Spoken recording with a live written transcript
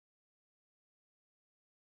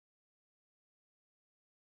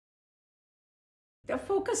The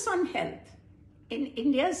focus on health in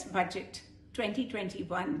India's budget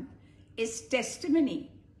 2021 is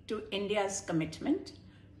testimony to India's commitment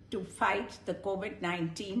to fight the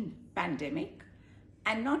COVID-19 pandemic.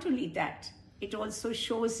 And not only that, it also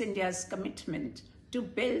shows India's commitment to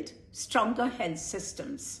build stronger health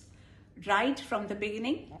systems. Right from the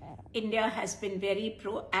beginning, India has been very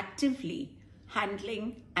proactively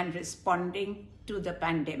handling and responding to the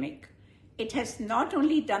pandemic. It has not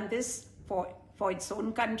only done this for its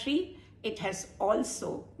own country, it has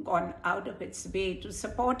also gone out of its way to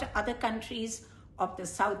support other countries of the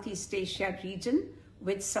Southeast Asia region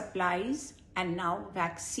with supplies and now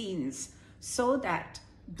vaccines, so that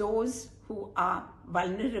those who are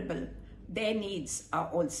vulnerable, their needs are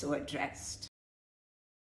also addressed.